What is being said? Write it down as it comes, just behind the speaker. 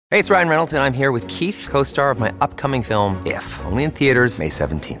Hey, it's Ryan Reynolds, and I'm here with Keith, co-star of my upcoming film, If, only in theaters May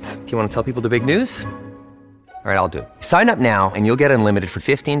 17th. Do you want to tell people the big news? All right, I'll do it. Sign up now and you'll get unlimited for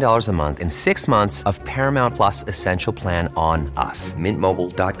 $15 a month and 6 months of Paramount Plus Essential Plan on us.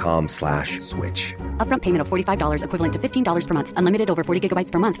 MintMobile.com/switch. Upfront payment of $45 equivalent to $15 per month. Unlimited over 40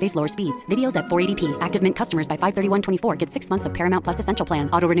 gigabytes per month. Face lower speeds. Videos at 480p. Active Mint customers by 531.24 get 6 months of Paramount Plus Essential Plan.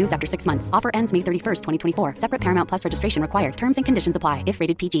 Auto renews after 6 months. Offer ends May 31st, 2024. Separate Paramount Plus registration required. Terms and conditions apply if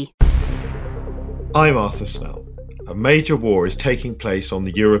rated PG. I'm Arthur Snell. A major war is taking place on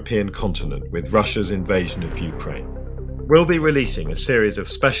the European continent with Russia's invasion of Ukraine. We'll be releasing a series of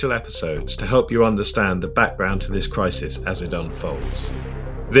special episodes to help you understand the background to this crisis as it unfolds.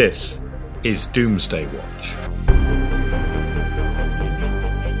 This is Doomsday Watch.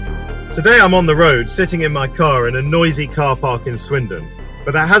 Today I'm on the road, sitting in my car in a noisy car park in Swindon,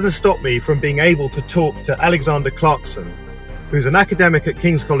 but that hasn't stopped me from being able to talk to Alexander Clarkson, who's an academic at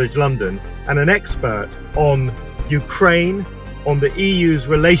King's College London and an expert on Ukraine, on the EU's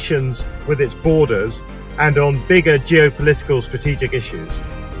relations with its borders, and on bigger geopolitical strategic issues.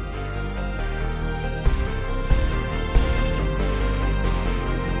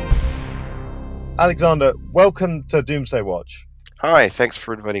 Alexander, welcome to Doomsday Watch. Hi, thanks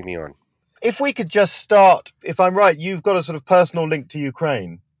for inviting me on. If we could just start, if I'm right, you've got a sort of personal link to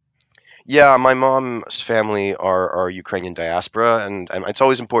Ukraine. Yeah, my mom's family are Ukrainian diaspora, and it's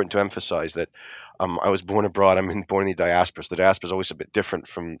always important to emphasize that I was born abroad. I'm born in the diaspora, so the diaspora is always a bit different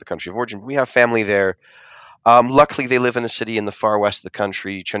from the country of origin. We have family there. Luckily, they live in a city in the far west of the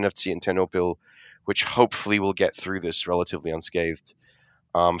country, Chernivtsi and Ternopil, which hopefully will get through this relatively unscathed.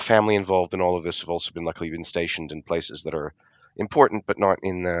 Family involved in all of this have also luckily been stationed in places that are important, but not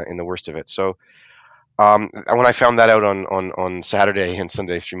in the worst of it. So when I found that out on Saturday and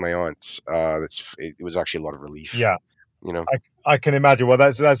Sunday through my aunt, it was actually a lot of relief. Yeah, you know, I can imagine. Well,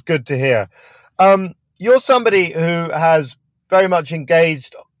 that's good to hear. You're somebody who has very much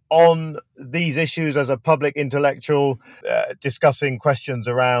engaged on these issues as a public intellectual, discussing questions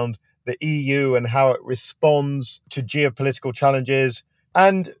around the EU and how it responds to geopolitical challenges.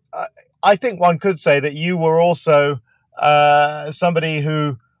 And I think one could say that you were also somebody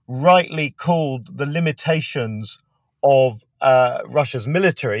who rightly called the limitations of Russia's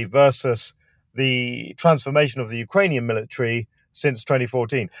military versus the transformation of the Ukrainian military since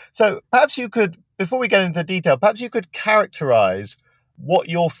 2014. So perhaps you could, before we get into detail, perhaps you could characterize what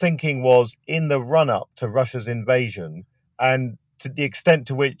your thinking was in the run-up to Russia's invasion and to the extent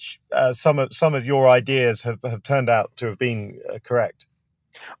to which some of your ideas have turned out to have been correct.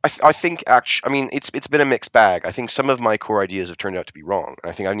 I think it's been a mixed bag. I think some of my core ideas have turned out to be wrong.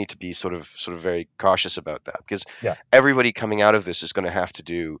 I think I need to be sort of very cautious about that because everybody coming out of this is going to have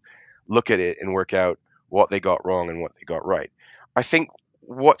to look at it and work out what they got wrong and what they got right. I think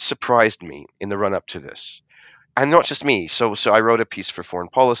what surprised me in the run up to this, and not just me. So I wrote a piece for Foreign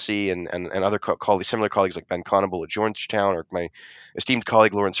Policy and other similar colleagues like Ben Conable at Georgetown, or my esteemed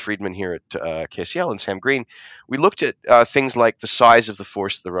colleague Lawrence Friedman here at KCL, and Sam Green. We looked at things like the size of the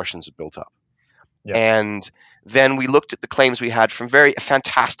force the Russians had built up. Yeah. And then we looked at the claims we had from very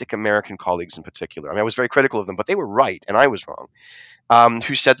fantastic American colleagues in particular. I mean, I was very critical of them, but they were right and I was wrong.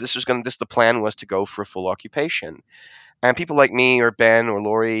 Who said the plan was to go for a full occupation. And people like me or Ben or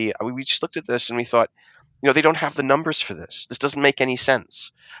Laurie, we just looked at this and we thought, they don't have the numbers for this. This doesn't make any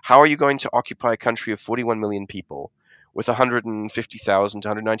sense. How are you going to occupy a country of 41 million people with 150,000 to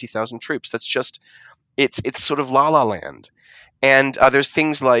 190,000 troops? That's just, it's sort of la-la land. And there's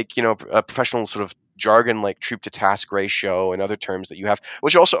things like, a professional sort of jargon like troop to task ratio and other terms that you have,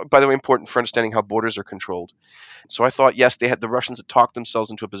 which are also, by the way, important for understanding how borders are controlled. So I thought, yes, the Russians had talked themselves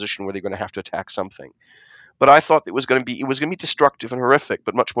into a position where they're going to have to attack something. But I thought it was going to be destructive and horrific,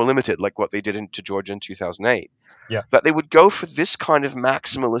 but much more limited, like what they did to Georgia in 2008. Yeah. That they would go for this kind of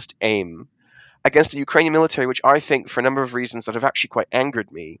maximalist aim against the Ukrainian military, which I think, for a number of reasons that have actually quite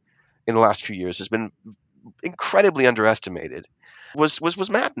angered me in the last few years, has been incredibly underestimated, was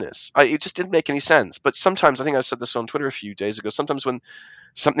madness. It just didn't make any sense. But sometimes, I think I said this on Twitter a few days ago, sometimes when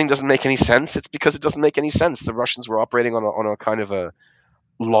something doesn't make any sense, it's because it doesn't make any sense. The Russians were operating on a kind of a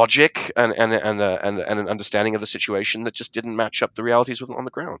logic and an understanding of the situation that just didn't match up the realities on the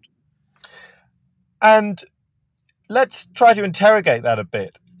ground. And let's try to interrogate that a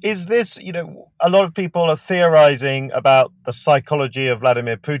bit. Is this, a lot of people are theorizing about the psychology of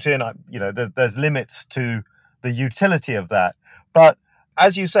Vladimir Putin. There's limits to the utility of that. But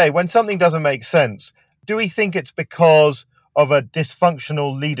as you say, when something doesn't make sense, do we think it's because of a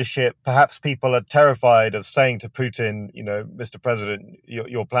dysfunctional leadership? Perhaps people are terrified of saying to Putin, Mr. President,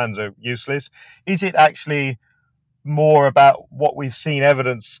 your plans are useless. Is it actually more about what we've seen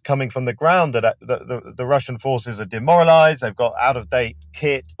evidence coming from the ground that the Russian forces are demoralized, they've got out-of-date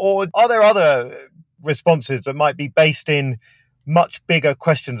kit? Or are there other responses that might be based in much bigger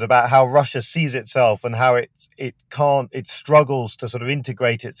questions about how Russia sees itself and how it struggles to sort of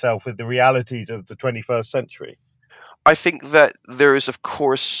integrate itself with the realities of the 21st century? I think that there is, of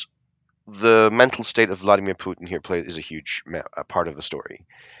course, the mental state of Vladimir Putin here is a huge part of the story.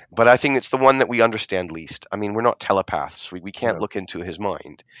 But I think it's the one that we understand least. I mean, we're not telepaths. We can't look into his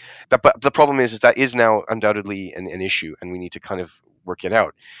mind. But the problem is that is now undoubtedly an issue, and we need to kind of work it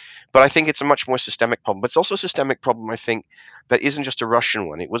out. But I think it's a much more systemic problem. But it's also a systemic problem, I think, that isn't just a Russian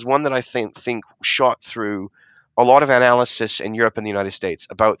one. It was one that I think shot through a lot of analysis in Europe and the United States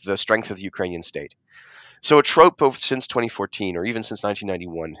about the strength of the Ukrainian state. So a trope both since 2014 or even since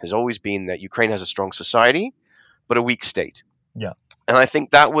 1991 has always been that Ukraine has a strong society, but a weak state. Yeah. And I think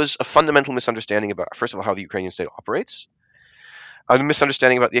that was a fundamental misunderstanding about, first of all, how the Ukrainian state operates, a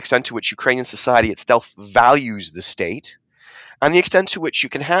misunderstanding about the extent to which Ukrainian society itself values the state, and the extent to which you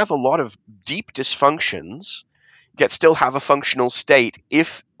can have a lot of deep dysfunctions, yet still have a functional state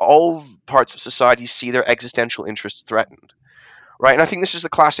if all parts of society see their existential interests threatened. Right, and I think this is the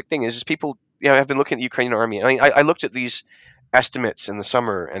classic thing: is people, have been looking at the Ukrainian army. I mean, I looked at these estimates in the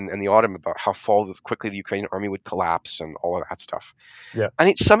summer and the autumn about how quickly the Ukrainian army would collapse and all of that stuff. Yeah,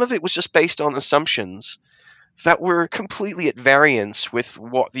 and some of it was just based on assumptions that were completely at variance with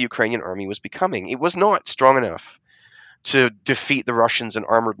what the Ukrainian army was becoming. It was not strong enough to defeat the Russians in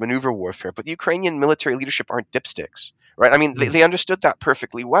armored maneuver warfare, but the Ukrainian military leadership aren't dipsticks. Right? I mean, they understood that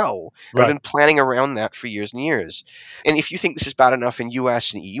perfectly well. Right. They've been planning around that for years and years. And if you think this is bad enough in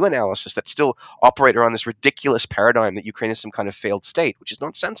US and EU analysis that still operate around this ridiculous paradigm that Ukraine is some kind of failed state, which is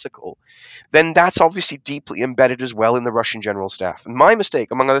nonsensical, then that's obviously deeply embedded as well in the Russian general staff. And my mistake,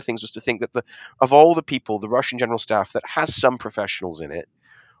 among other things, was to think that of all the people, the Russian general staff that has some professionals in it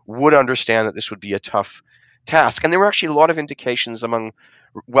would understand that this would be a tough task. And there were actually a lot of indications among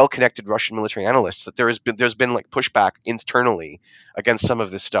well-connected Russian military analysts that there's been like pushback internally against some of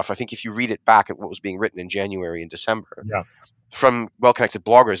this stuff. I think if you read it back at what was being written in January and December from well-connected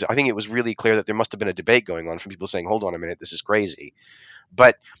bloggers, I think it was really clear that there must have been a debate going on from people saying, hold on a minute, this is crazy.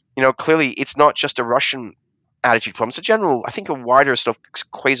 But, clearly it's not just a Russian attitude problem. It's a general, I think, a wider sort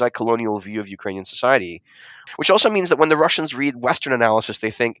of quasi-colonial view of Ukrainian society, which also means that when the Russians read Western analysis, they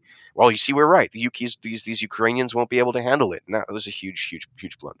think, well, you see, we're right. These Ukrainians won't be able to handle it. And that was a huge, huge,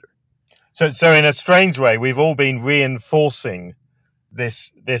 huge blunder. So in a strange way, we've all been reinforcing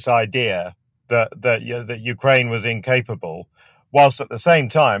this idea that Ukraine was incapable, whilst at the same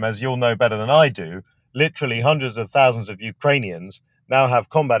time, as you'll know better than I do, literally hundreds of thousands of Ukrainians now have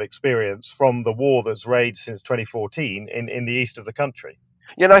combat experience from the war that's raged since 2014 in the east of the country.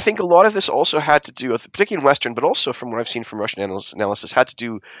 Yeah, and I think a lot of this also had to do with, particularly in Western, but also from what I've seen from Russian analysis, had to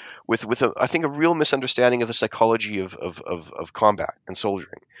do with I think, a real misunderstanding of the psychology of combat and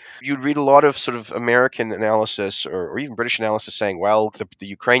soldiering. You'd read a lot of sort of American analysis or even British analysis saying, well, the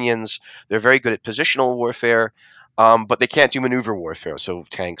Ukrainians, they're very good at positional warfare, but they can't do maneuver warfare, so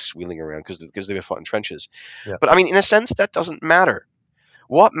tanks wheeling around because they've fought in trenches. Yeah. But I mean, in a sense, that doesn't matter.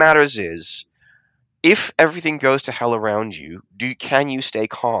 What matters is, if everything goes to hell around you, can you stay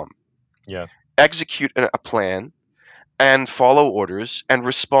calm? Yeah. Execute a plan and follow orders and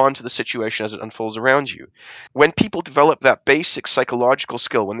respond to the situation as it unfolds around you. When people develop that basic psychological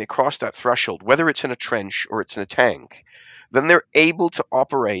skill, when they cross that threshold, whether it's in a trench or it's in a tank, then they're able to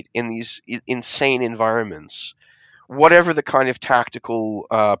operate in these insane environments, whatever the kind of tactical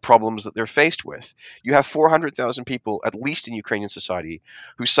problems that they're faced with. You have 400,000 people, at least in Ukrainian society,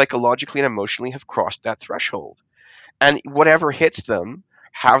 who psychologically and emotionally have crossed that threshold. And whatever hits them,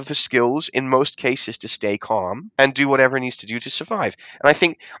 have the skills, in most cases, to stay calm and do whatever needs to do to survive. And I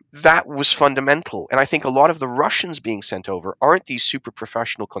think that was fundamental. And I think a lot of the Russians being sent over aren't these super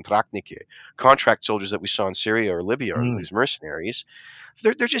professional contract soldiers that we saw in Syria or Libya, or these mercenaries.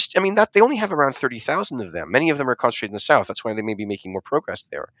 They're just, they only have around 30,000 of them. Many of them are concentrated in the south. That's why they may be making more progress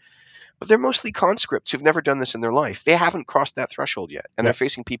there. But they're mostly conscripts who've never done this in their life. They haven't crossed that threshold yet. And they're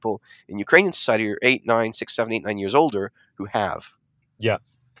facing people in Ukrainian society who are 8, 9, 6, 7, 8, 9 years older who have. Yeah.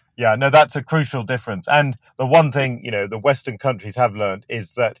 Yeah, no, that's a crucial difference. And the one thing, the Western countries have learned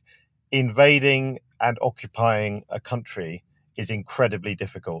is that invading and occupying a country is incredibly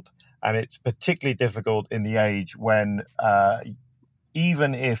difficult. And it's particularly difficult in the age when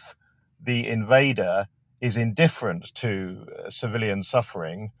even if the invader is indifferent to civilian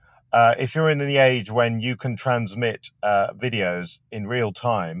suffering, if you're in the age when you can transmit videos in real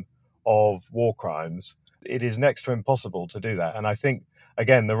time of war crimes, it is next to impossible to do that. And I think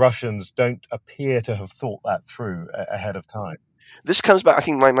again, the Russians don't appear to have thought that through ahead of time. This comes back. I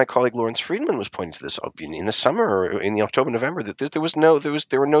think my colleague Lawrence Friedman was pointing to this in the summer or in the October, November, that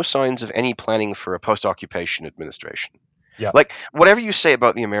there were no signs of any planning for a post-occupation administration. Yeah. Like, whatever you say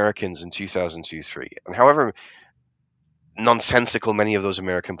about the Americans in 2002-3, and however nonsensical many of those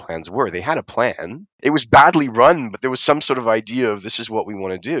American plans were, they had a plan. It was badly run, but there was some sort of idea of this is what we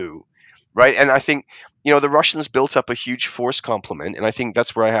want to do, right? And I think, the Russians built up a huge force complement, and I think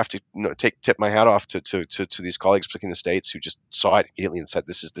that's where I have to tip my hat off to these colleagues, particularly in the States, who just saw it immediately and said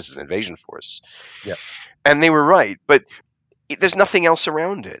this is an invasion force. Yeah, and they were right, but there's nothing else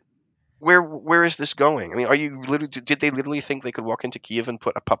around it. Where is this going? I mean, did they literally think they could walk into Kiev and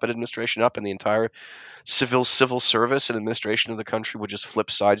put a puppet administration up, and the entire civil service and administration of the country would just flip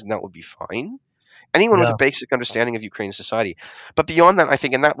sides, and that would be fine? Anyone with a basic understanding of Ukrainian society. But beyond that, I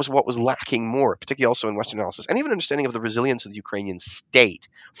think, and that was what was lacking more, particularly also in Western analysis, and even understanding of the resilience of the Ukrainian state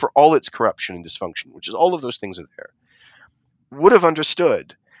for all its corruption and dysfunction, which is all of those things are there, would have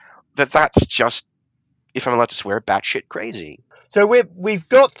understood that that's just, if I'm allowed to swear, batshit crazy. So we've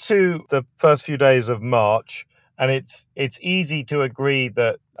got to the first few days of March, and it's easy to agree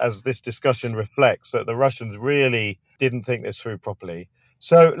that, as this discussion reflects, that the Russians really didn't think this through properly.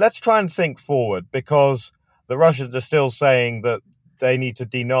 So let's try and think forward, because the Russians are still saying that they need to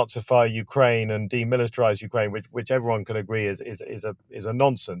denazify Ukraine and demilitarize Ukraine, which everyone can agree is a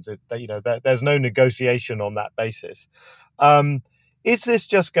nonsense. There's no negotiation on that basis. Is this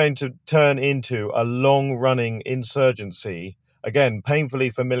just going to turn into a long-running insurgency, again, painfully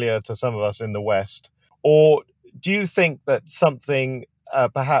familiar to some of us in the West? Or do you think that something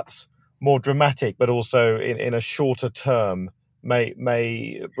perhaps more dramatic, but also in a shorter term,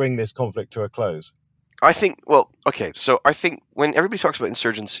 may bring this conflict to a close? I think, so I think when everybody talks about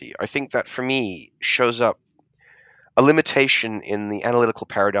insurgency, I think that for me shows up a limitation in the analytical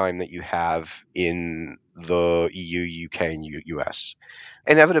paradigm that you have in the EU, UK, and US.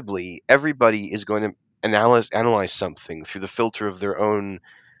 Inevitably, everybody is going to analyze something through the filter of their own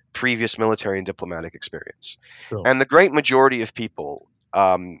previous military and diplomatic experience. Sure. And the great majority of people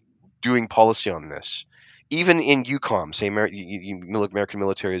doing policy on this, even in EUCOM, say American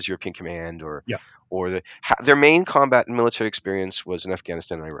Military as European Command, or their main combat and military experience was in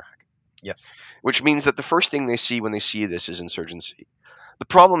Afghanistan and Iraq. Yeah. Which means that the first thing they see when they see this is insurgency. The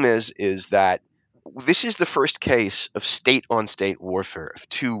problem is that this is the first case of state-on-state warfare of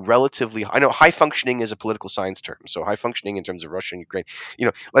two relatively, I know high functioning is a political science term, so high functioning in terms of Russia and Ukraine,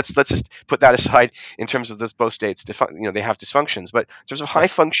 let's just put that aside in terms of both states, they have dysfunctions, but in terms of high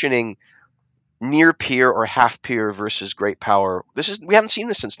functioning near peer or half peer versus great power, we haven't seen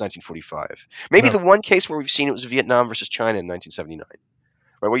this since 1945. Maybe the one case where we've seen it was Vietnam versus China in 1979.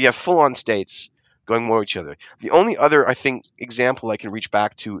 Right, where you have full-on states going more at each other. The only other, I think, example I can reach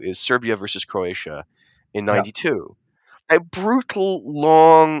back to is Serbia versus Croatia in 92. A brutal,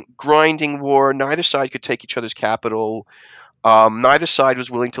 long, grinding war. Neither side could take each other's capital. Neither side was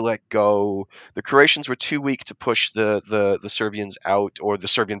willing to let go. The Croatians were too weak to push the Serbians out, or the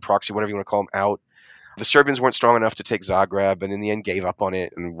Serbian proxy, whatever you want to call them, out. The Serbians weren't strong enough to take Zagreb, and in the end gave up on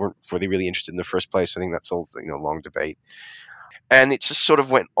it, and were they really interested in the first place? I think that's a long debate. And it just sort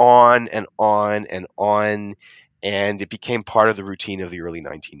of went on and on and on, and it became part of the routine of the early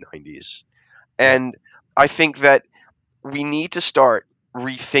 1990s. And I think that we need to start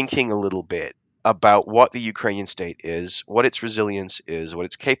rethinking a little bit about what the Ukrainian state is, what its resilience is, what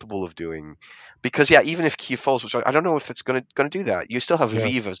it's capable of doing. Because, even if Kyiv falls, which I don't know if it's going to do that, you still have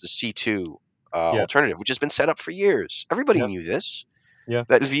Lviv as the C2 alternative, which has been set up for years. Everybody knew this, that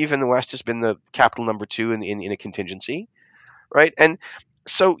Lviv in the West has been the capital number 2 in a contingency. Right. And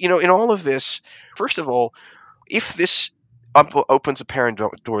so, in all of this, first of all, if this opens a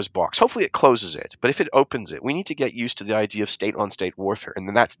Pandora's box, hopefully it closes it. But if it opens it, we need to get used to the idea of state-on-state warfare. And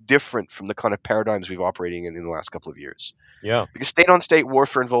then that's different from the kind of paradigms we've operating in the last couple of years. Yeah. Because state-on-state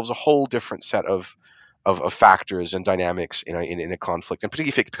warfare involves a whole different set of factors and dynamics in a conflict, and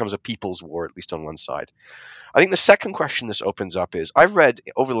particularly if it becomes a people's war, at least on one side. I think the second question this opens up is, I've read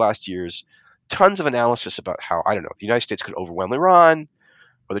over the last years tons of analysis about how, the United States could overwhelm Iran,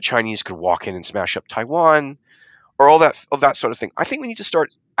 or the Chinese could walk in and smash up Taiwan, or all that sort of thing. I think we need to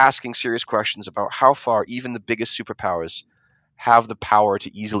start asking serious questions about how far even the biggest superpowers have the power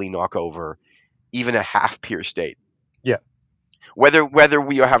to easily knock over even a half-peer state. Yeah. Whether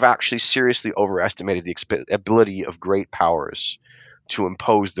we have actually seriously overestimated the ability of great powers to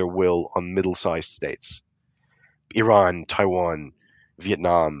impose their will on middle-sized states. Iran, Taiwan,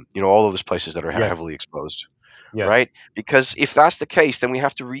 Vietnam, all of those places that are heavily exposed, right? Because if that's the case, then we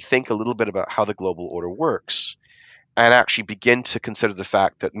have to rethink a little bit about how the global order works. and actually begin to consider the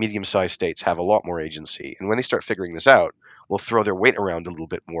fact that medium-sized states have a lot more agency. And when they start figuring this out, will throw their weight around a little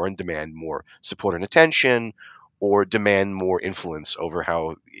bit more and demand more support and attention, or demand more influence over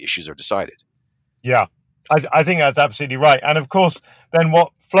how issues are decided. Yeah, I think that's absolutely right. And of course, then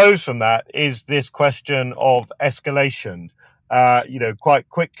what flows from that is this question of escalation. Quite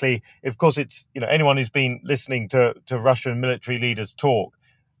quickly, of course, it's, anyone who's been listening to Russian military leaders talk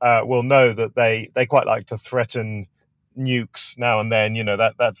will know that they quite like to threaten nukes now and then.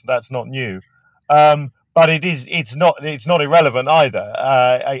 That's not new. But it's not irrelevant either.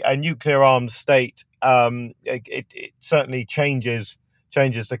 A nuclear armed state, it certainly changes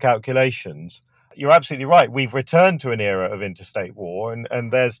the calculations. You're absolutely right. We've returned to an era of interstate war,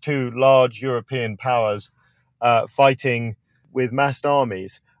 and there's two large European powers fighting with massed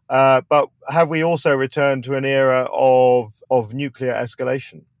armies. But have we also returned to an era of nuclear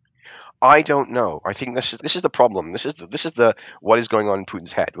escalation? I don't know. I think this is the problem. This is the what is going on in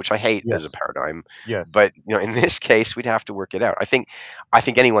Putin's head, which I hate as a paradigm. Yes. But in this case, we'd have to work it out. I think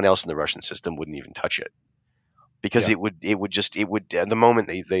anyone else in the Russian system wouldn't even touch it, because it would the moment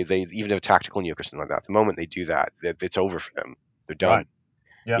they even have a tactical nuke or something like that. The moment they do that, it's over for them. They're done. Right.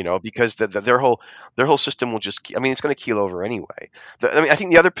 Yeah. Because their whole system will just. It's going to keel over anyway. I think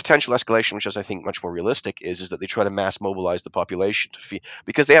the other potential escalation, which is I think much more realistic, is that they try to mass mobilize the population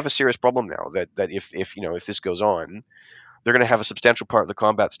because they have a serious problem now that if this goes on, they're going to have a substantial part of the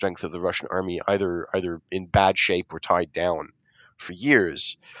combat strength of the Russian army either in bad shape or tied down for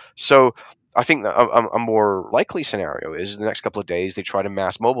years. So I think a more likely scenario is in the next couple of days they try to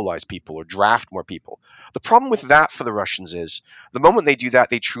mass mobilize people or draft more people. The problem with that for the Russians is the moment they do that,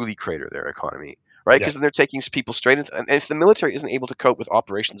 they truly crater their economy, right? Because then they're taking people straight into, and if the military isn't able to cope with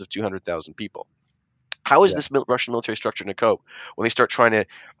operations of 200,000 people, how is this Russian military structure going to cope when they start trying to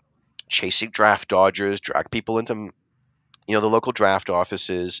chasing draft dodgers, drag people into the local draft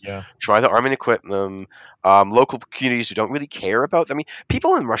offices, try to arm and equip them, local communities who don't really care about them.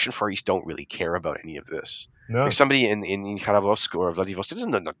 People in Russian Far East don't really care about any of this. No. Like somebody in Khabarovsk or Vladivostok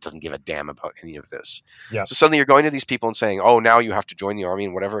doesn't give a damn about any of this. Yeah. So suddenly you're going to these people and saying, oh, now you have to join the army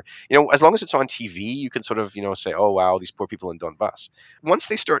and whatever. As long as it's on TV, you can sort of, say, oh, wow, these poor people in Donbass. Once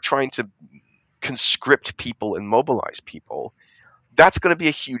they start trying to conscript people and mobilize people, that's going to be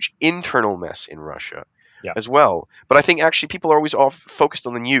a huge internal mess in Russia. As well. But I think actually people are always focused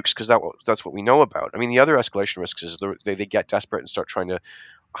on the nukes because that's what we know about. The other escalation risks is they get desperate and start trying to,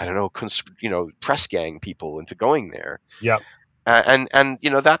 I don't know, press gang people into going there. Yeah. And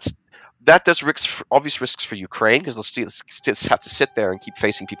that does obvious risks for Ukraine because they'll still have to sit there and keep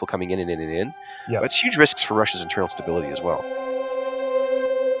facing people coming in and in and in. Yeah. But it's huge risks for Russia's internal stability as well.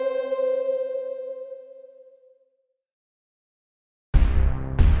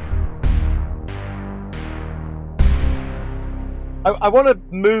 I want to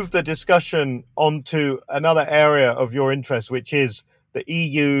move the discussion onto another area of your interest, which is the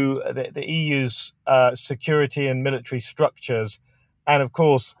EU, the EU's security and military structures, and of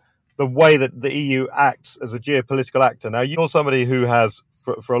course the way that the EU acts as a geopolitical actor. Now, you're somebody who has,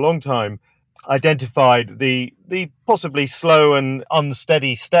 for a long time, identified the possibly slow and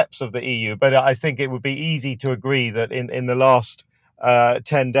unsteady steps of the EU, but I think it would be easy to agree that in the last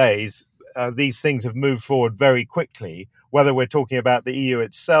 10 days, these things have moved forward very quickly, whether we're talking about the EU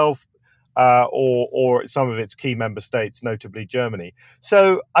itself or some of its key member states, notably Germany.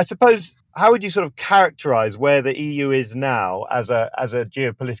 So I suppose, how would you sort of characterize where the EU is now as a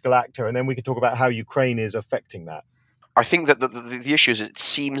geopolitical actor? And then we could talk about how Ukraine is affecting that. I think that the issue is it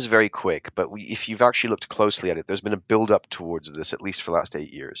seems very quick, but if you've actually looked closely at it, there's been a build-up towards this, at least for the last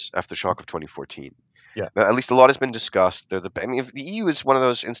 8 years, after the shock of 2014. Yeah. At least a lot has been discussed. The EU is one of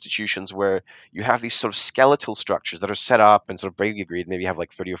those institutions where you have these sort of skeletal structures that are set up and sort of vaguely agreed. Maybe you have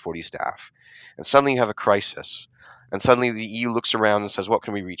like 30 or 40 staff. And suddenly you have a crisis. And suddenly the EU looks around and says, what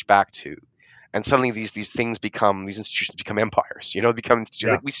can we reach back to? And suddenly these institutions become empires, become institutions.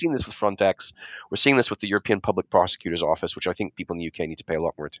 Yeah. Like we've seen this with Frontex. We're seeing this with the European Public Prosecutor's Office, which I think people in the UK need to pay a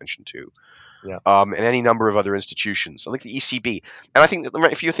lot more attention to. Yeah. And any number of other institutions, like the ECB. And I think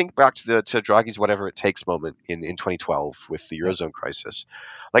that if you think back to Draghi's whatever it takes moment in 2012 with the Eurozone crisis,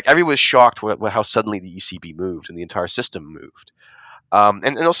 like everyone was shocked with how suddenly the ECB moved and the entire system moved.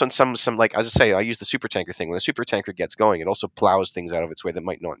 And also in some like, as I say, I use the supertanker thing. When the supertanker gets going, it also plows things out of its way that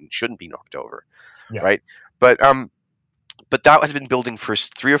might not and shouldn't be knocked over, right? But that had been building for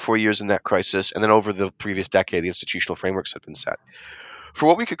 3 or 4 years in that crisis, and then over the previous decade, the institutional frameworks had been set. For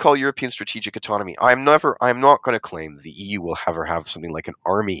what we could call European strategic autonomy, I'm not going to claim that the EU will ever have something like an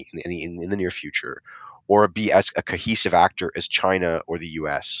army in the near future, or be as a cohesive actor as China or the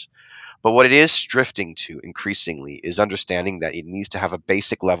US. But what it is drifting to increasingly is understanding that it needs to have a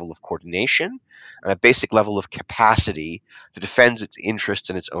basic level of coordination and a basic level of capacity to defend its interests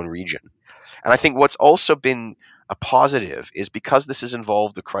in its own region. And I think what's also been a positive is because this has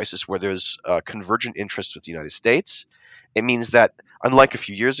involved a crisis where there's convergent interests with the United States, it means that, unlike a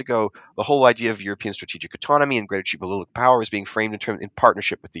few years ago, the whole idea of European strategic autonomy and greater geopolitical power is being framed in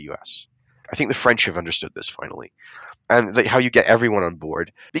partnership with the US. I think the French have understood this finally, and how you get everyone on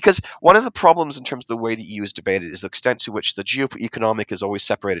board. Because one of the problems in terms of the way the EU is debated is the extent to which the geoeconomic is always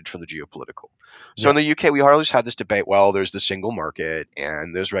separated from the geopolitical. So in the UK, we always had this debate, well, there's the single market,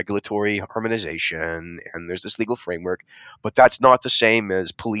 and there's regulatory harmonization, and there's this legal framework, but that's not the same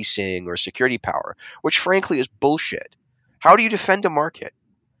as policing or security power, which frankly is bullshit. How do you defend a market?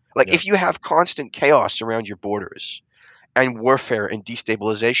 If you have constant chaos around your borders and warfare and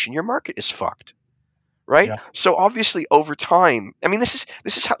destabilization, your market is fucked. Right? Yeah. So obviously over time, I mean, this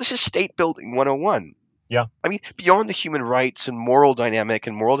is state building 101. Yeah. I mean, beyond the human rights and moral dynamic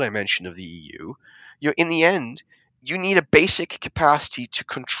and moral dimension of the EU, in the end, you need a basic capacity to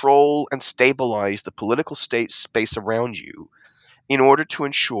control and stabilize the political space around you in order to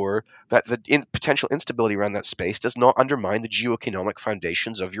ensure that the potential instability around that space does not undermine the geoeconomic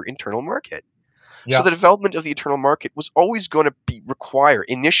foundations of your internal market. Yeah. So the development of the internal market was always going to require,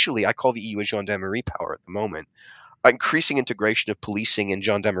 initially, I call the EU a gendarmerie power at the moment, increasing integration of policing and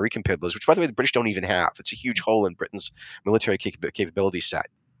gendarmerie capabilities, which, by the way, the British don't even have. It's a huge hole in Britain's military capability set.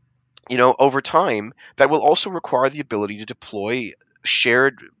 Over time, that will also require the ability to deploy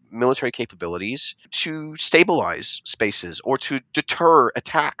shared military capabilities to stabilize spaces or to deter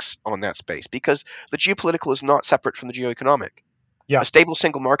attacks on that space, because the geopolitical is not separate from the geoeconomic. Yeah. A stable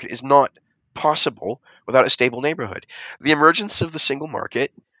single market is not possible without a stable neighborhood. The emergence of the single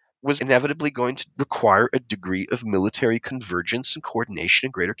market was inevitably going to require a degree of military convergence and coordination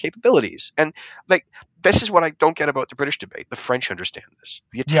and greater capabilities. And this is what I don't get about the British debate. The French understand this.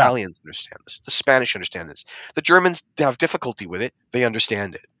 The Italians understand this. The Spanish understand this. The Germans have difficulty with it. They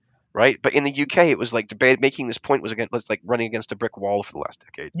understand it. Right? But in the UK, it was making this point was like running against a brick wall for the last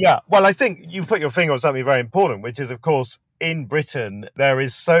decade. Yeah. Well, I think you put your finger on something very important, which is, of course, in Britain, there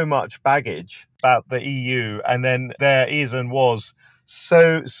is so much baggage about the EU, and then there is and was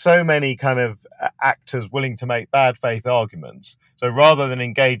so many kind of actors willing to make bad faith arguments. So rather than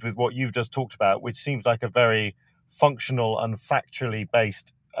engage with what you've just talked about, which seems like a very functional and factually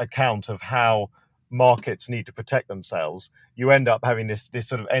based account of how markets need to protect themselves, you end up having this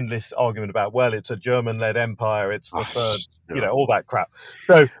sort of endless argument about, well, it's a German-led empire, it's the third, all that crap.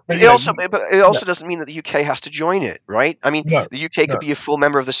 So, but it also doesn't mean that the UK has to join it, right? I mean, the UK could be a full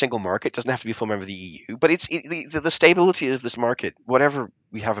member of the single market, doesn't have to be a full member of the EU, but it's the stability of this market, whatever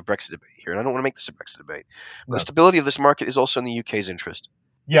we have a Brexit debate here, and I don't want to make this a Brexit debate, but the stability of this market is also in the UK's interest.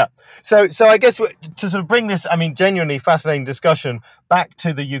 Yeah. So I guess to sort of bring this, genuinely fascinating discussion back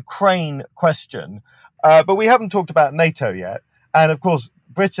to the Ukraine question, but we haven't talked about NATO yet. And of course,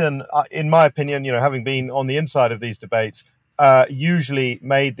 Britain, in my opinion, having been on the inside of these debates, usually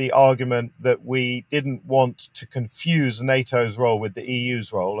made the argument that we didn't want to confuse NATO's role with the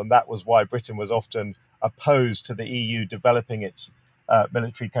EU's role. And that was why Britain was often opposed to the EU developing its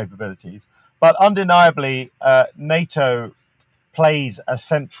military capabilities. But undeniably, NATO plays a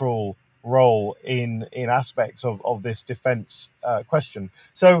central role in aspects of this defence question.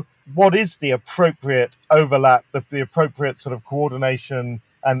 So what is the appropriate overlap, the appropriate sort of coordination,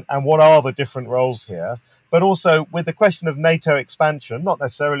 and what are the different roles here? But also with the question of NATO expansion, not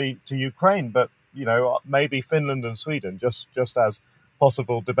necessarily to Ukraine, but maybe Finland and Sweden, just as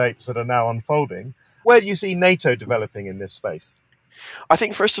possible debates that are now unfolding. Where do you see NATO developing in this space? I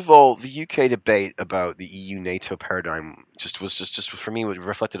think, first of all, the UK debate about the EU-NATO paradigm just for me,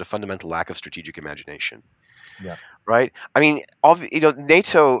 reflected a fundamental lack of strategic imagination. Yeah. Right? I mean,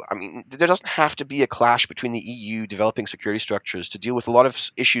 NATO, there doesn't have to be a clash between the EU developing security structures to deal with a lot of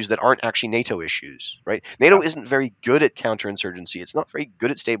issues that aren't actually NATO issues, right? NATO isn't very good at counterinsurgency. It's not very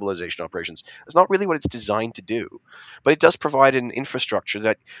good at stabilization operations. It's not really what it's designed to do. But it does provide an infrastructure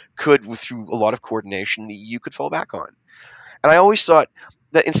that could, through a lot of coordination, the EU could fall back on. And I always thought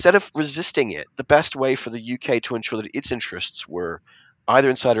that instead of resisting it, the best way for the UK to ensure that its interests were either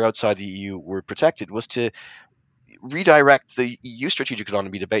inside or outside the EU were protected was to redirect the EU strategic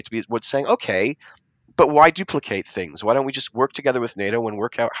autonomy debate to be what's saying, okay, but why duplicate things? Why don't we just work together with NATO and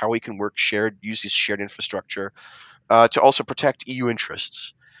work out how we can use this shared infrastructure to also protect EU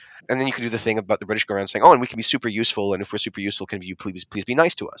interests? And then you can do the thing about the British go around saying, oh, and we can be super useful, and if we're super useful, can you please be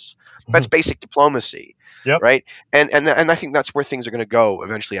nice to us? That's basic diplomacy, right? And I think that's where things are going to go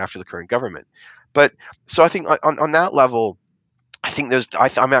eventually after the current government. But so I think on that level, I think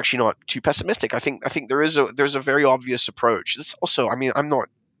I'm actually not too pessimistic. I think there's a very obvious approach. This also, I mean, I'm not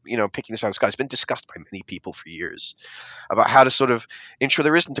picking this out of the sky. It's been discussed by many people for years about how to sort of ensure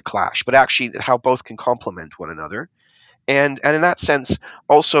there isn't a clash, but actually how both can complement one another. And in that sense,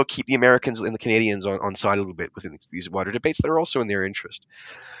 also keep the Americans and the Canadians on side a little bit within these wider debates that are also in their interest.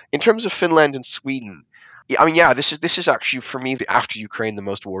 In terms of Finland and Sweden, I mean, yeah, this is actually for me after Ukraine the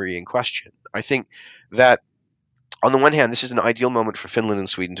most worrying question. I think that on the one hand, this is an ideal moment for Finland and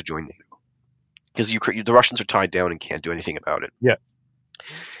Sweden to join NATO because the Russians are tied down and can't do anything about it. Yeah,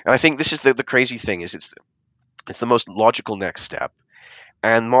 and I think this is the crazy thing is it's the most logical next step.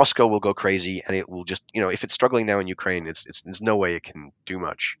 And Moscow will go crazy, and it will just, if it's struggling now in Ukraine, there's no way it can do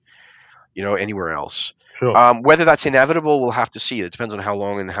much, anywhere else. sure. Whether that's inevitable, we'll have to see. It depends on how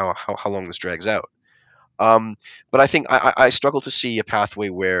long and how long this drags out. But I think I struggle to see a pathway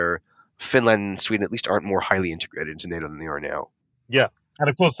where Finland and Sweden at least aren't more highly integrated into NATO than they are now. Yeah, and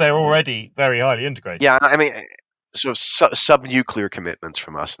of course they're already very highly integrated. Yeah, I mean, sort of sub-nuclear commitments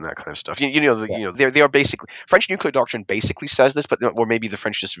from us and that kind of stuff. They are basically French nuclear doctrine basically says this, or maybe the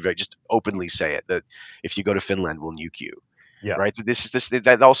French just openly say it that if you go to Finland, we'll nuke you. Yeah. Right.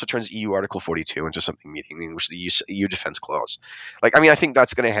 That also turns EU Article 42 into something meaning, which is the EU Defense Clause. I think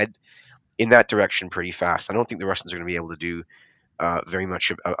that's going to head in that direction pretty fast. I don't think the Russians are going to be able to do very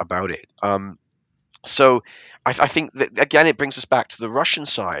much about it. So I think that, again, it brings us back to the Russian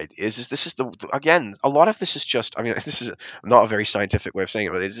side. Again, a lot of this is just, I mean, this is not a very scientific way of saying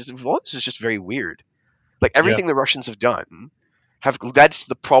it, but this is just very weird. Everything the Russians have done have led to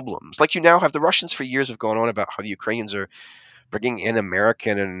the problems. You now have the Russians for years have gone on about how the Ukrainians are bringing in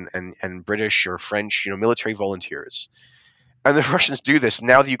American and British or French, military volunteers. And the Russians do this.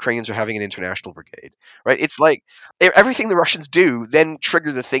 Now the Ukrainians are having an international brigade, right? It's like everything the Russians do then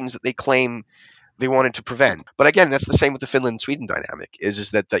trigger the things that they claim they wanted to prevent. But again, that's the same with the Finland and Sweden dynamic.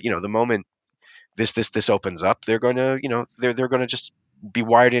 Is that the moment this opens up, they're going to they're going to just be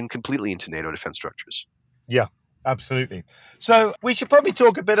wired in completely into NATO defense structures. Yeah, absolutely. So we should probably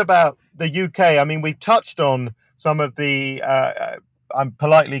talk a bit about the UK. I mean, we've touched on some of the I'm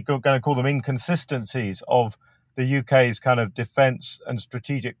politely going to call them inconsistencies of the UK's kind of defence and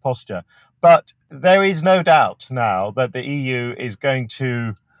strategic posture. But there is no doubt now that the EU is going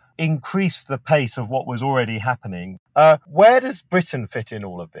to increase the pace of what was already happening. Where does Britain fit in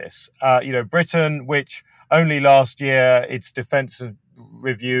all of this? Britain, which only last year its defence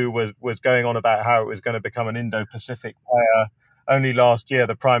review was going on about how it was going to become an Indo-Pacific player. Only last year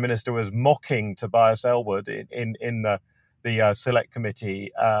the Prime Minister was mocking Tobias Ellwood in the Select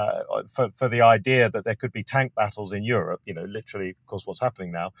Committee for the idea that there could be tank battles in Europe, literally, of course, what's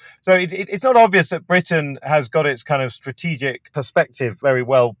happening now. So it's not obvious that Britain has got its kind of strategic perspective very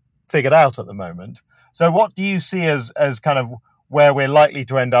well figured out at the moment. So what do you see as kind of where we're likely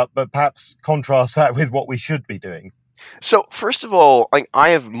to end up, but perhaps contrast that with what we should be doing? So first of all, I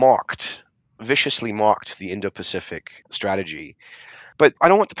have viciously mocked the Indo-Pacific strategy, but I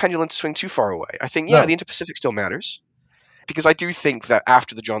don't want the pendulum to swing too far away. I think, the Indo-Pacific still matters. Because I do think that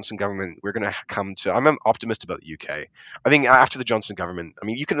after the Johnson government, we're going to come to – I'm an optimist about the UK. I think after the Johnson government, I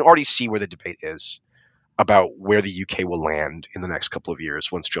mean, you can already see where the debate is about where the UK will land in the next couple of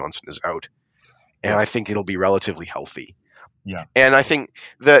years once Johnson is out. And I think it'll be relatively healthy. Yeah. And I think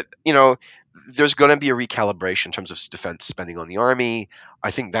that, there's going to be a recalibration in terms of defense spending on the army.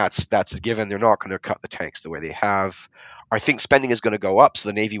 I think that's a given. They're not going to cut the tanks the way they have. I think spending is going to go up so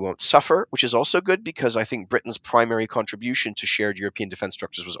the Navy won't suffer, which is also good because I think Britain's primary contribution to shared European defense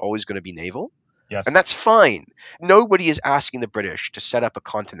structures was always going to be naval. Yes. And that's fine. Nobody is asking the British to set up a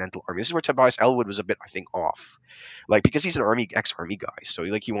continental army. This is where Tobias Ellwood was a bit, I think, off. Because he's an ex-army guy, so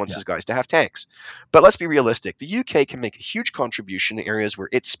he wants his guys to have tanks. But let's be realistic. The UK can make a huge contribution in areas where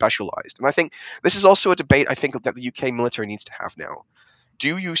it's specialized. And I think this is also a debate I think that the UK military needs to have now.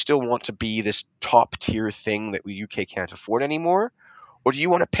 Do you still want to be this top tier thing that the UK can't afford anymore? Or do you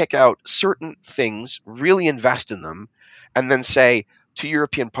want to pick out certain things, really invest in them, and then say to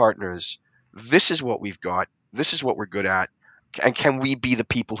European partners, this is what we've got, this is what we're good at, and can we be the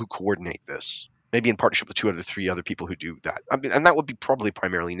people who coordinate this? Maybe in partnership with 2 out of 3 other people who do that. I mean, and that would be probably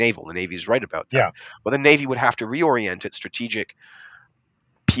primarily naval. The Navy is right about that. Yeah. But the Navy would have to reorient its strategic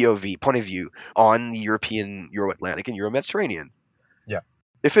point of view on the European, Euro-Atlantic, and Euro-Mediterranean. Yeah.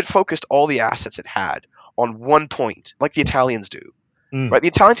 If it focused all the assets it had on one point, like the Italians do, right? The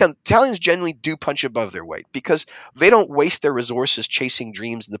Italians generally do punch above their weight because they don't waste their resources chasing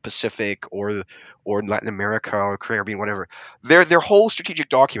dreams in the Pacific or in Latin America or Caribbean, whatever. Their whole strategic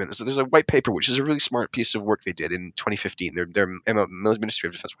document, there's a white paper, which is a really smart piece of work they did in 2015. Their Ministry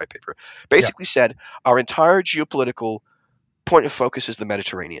of Defense white paper basically said our entire geopolitical point of focus is the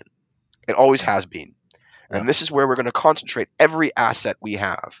Mediterranean. It always has been. And this is where we're going to concentrate every asset we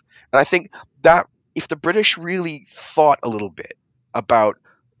have. And I think that if the British really thought a little bit about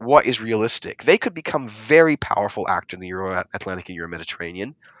what is realistic, they could become very powerful actor in the Euro-Atlantic and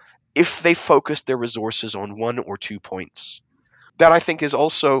Euro-Mediterranean if they focused their resources on 1 or 2 points. That, I think, is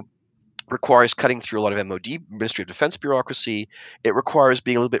also requires cutting through a lot of MOD, Ministry of Defense bureaucracy. It requires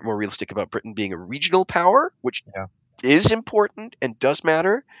being a little bit more realistic about Britain being a regional power, which is important and does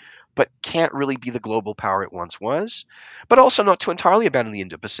matter, but can't really be the global power it once was, but also not to entirely abandon the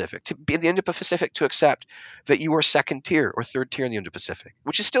Indo-Pacific, to be in the Indo-Pacific, to accept that you are second tier or third tier in the Indo-Pacific,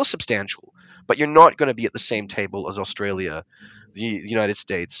 which is still substantial, but you're not going to be at the same table as Australia, the United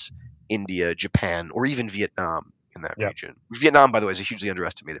States, India, Japan, or even Vietnam in that region. Vietnam, by the way, is a hugely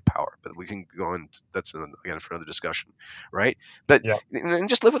underestimated power, but we can go on. That's again for another discussion, right? But and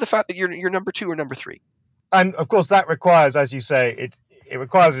just live with the fact that you're number 2 or number 3. And of course, that requires, as you say, it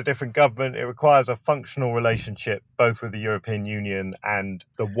requires a different government. It requires a functional relationship, both with the European Union and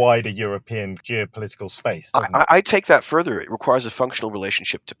the wider European geopolitical space. I take that further. It requires a functional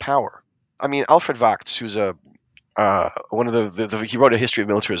relationship to power. I mean, Alfred Vagt, who's one of he wrote a history of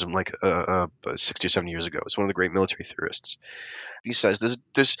militarism like 60 or 70 years ago. It's one of the great military theorists. He says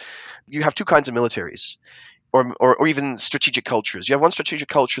there's you have 2 kinds of militaries, or even strategic cultures. You have one strategic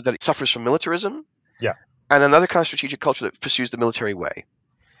culture that suffers from militarism. And another kind of strategic culture that pursues the military way.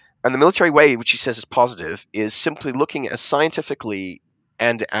 And the military way, which he says is positive, is simply looking as scientifically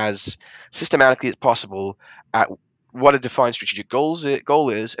and as systematically as possible at what a defined strategic goal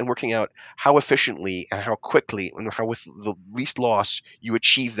is, and working out how efficiently and how quickly and how with the least loss you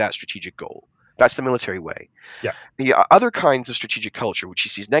achieve that strategic goal. That's the military way. The other kinds of strategic culture, which he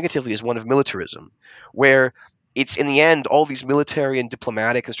sees negatively, is one of militarism, where it's in the end, all these military and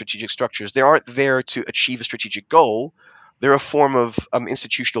diplomatic and strategic structures, they aren't there to achieve a strategic goal. They're a form of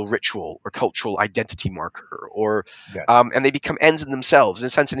institutional ritual or cultural identity marker, and they become ends in themselves. In a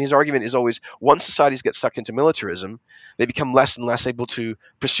sense, and his argument is always, once societies get sucked into militarism, they become less and less able to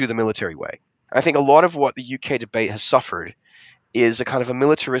pursue the military way. I think a lot of what the UK debate has suffered is a kind of a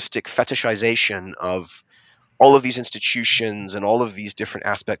militaristic fetishization of all of these institutions and all of these different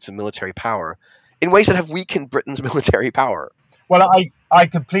aspects of military power, in ways that have weakened Britain's military power. Well, I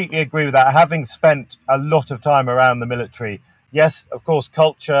completely agree with that. Having spent a lot of time around the military, yes, of course,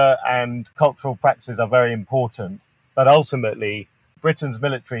 culture and cultural practices are very important, but ultimately, Britain's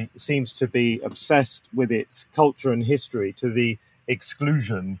military seems to be obsessed with its culture and history to the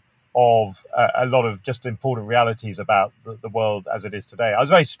exclusion of a lot of just important realities about the world as it is today. I was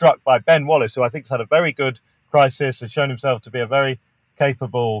very struck by Ben Wallace, who I think has had a very good crisis, has shown himself to be a very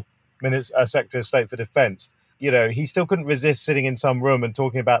capable Secretary of State for Defence. You know, he still couldn't resist sitting in some room and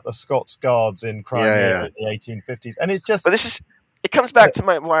talking about the Scots Guards in Crimea in the 1850s. And it's just... But it comes back to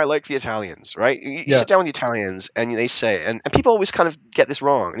why I like the Italians, right? You sit down with the Italians and they say, and people always kind of get this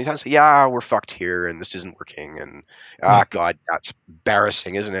wrong. And the Italians say, yeah, we're fucked here and this isn't working. And, God, that's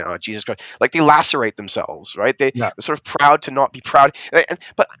embarrassing, isn't it? Oh, Jesus Christ. Like, they lacerate themselves, right? They're sort of proud to not be proud.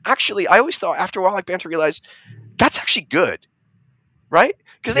 But actually, I always thought, after a while, I began to realize that's actually good, right?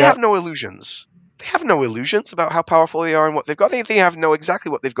 Because they have no illusions. They have no illusions about how powerful they are and what they've got. They know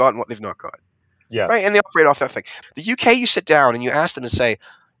exactly what they've got and what they've not got. Right? And they operate off that thing. The UK, you sit down and you ask them to say,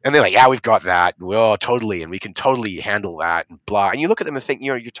 and they're like, yeah, we've got that. Well, totally. And we can totally handle that and blah. And you look at them and think,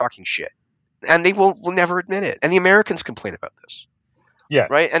 you're talking shit. And they will never admit it. And the Americans complain about this. Yeah.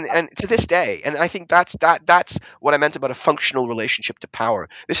 Right. And to this day, and I think that's what I meant about a functional relationship to power.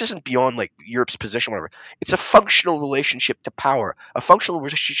 This isn't beyond like Europe's position, whatever. It's a functional relationship to power. A functional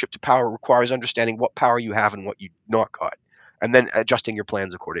relationship to power requires understanding what power you have and what you not got, and then adjusting your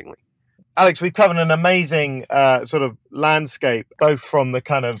plans accordingly. Alex, we've covered an amazing sort of landscape, both from the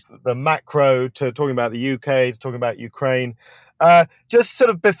kind of the macro to talking about the UK, to talking about Ukraine. Just sort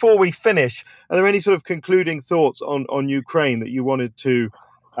of before we finish, are there any sort of concluding thoughts on Ukraine that you wanted to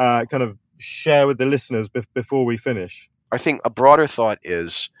kind of share with the listeners before we finish? I think a broader thought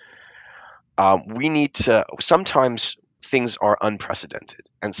is we need to, sometimes things are unprecedented.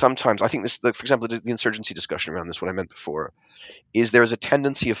 And sometimes, I think this, for example, the insurgency discussion around this, what I meant before, is there's a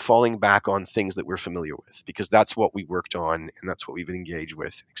tendency of falling back on things that we're familiar with, because that's what we worked on and that's what we've been engaged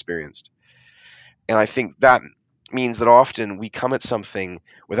with, experienced. And I think that means that often we come at something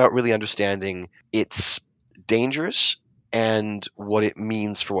without really understanding its dangers and what it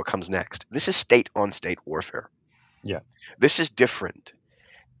means for what comes next. This is state-on-state warfare. Yeah. This is different.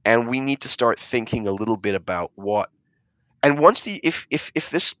 And we need to start thinking a little bit about what, and once if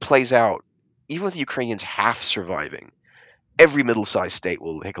this plays out, even with the Ukrainians half surviving, every middle-sized state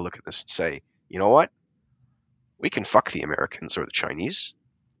will take a look at this and say, you know what? we can fuck the Americans or the Chinese.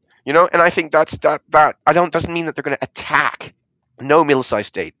 You know, and I think doesn't mean that they're going to attack. No middle-sized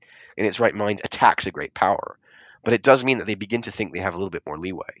state in its right mind attacks a great power, but it does mean that they begin to think they have a little bit more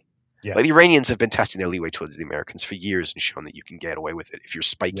leeway. Yes. Like the Iranians have been testing their leeway towards the Americans for years and shown that you can get away with it if you're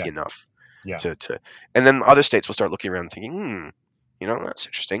spiky enough. Yeah. And then other states will start looking around and thinking, you know, that's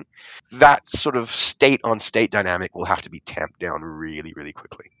interesting. That sort of state-on-state dynamic will have to be tamped down really, really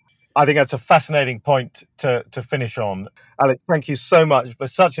quickly. I think that's a fascinating point to finish on. Alex, thank you so much for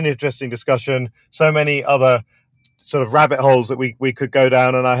such an interesting discussion. So many other sort of rabbit holes that we could go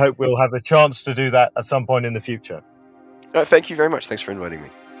down, and I hope we'll have a chance to do that at some point in the future. Thank you very much. Thanks for inviting me.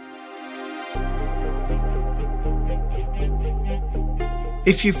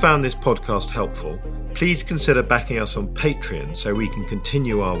 If you found this podcast helpful, please consider backing us on Patreon so we can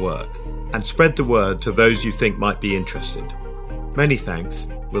continue our work, and spread the word to those you think might be interested. Many thanks.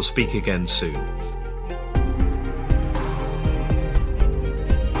 We'll speak again soon.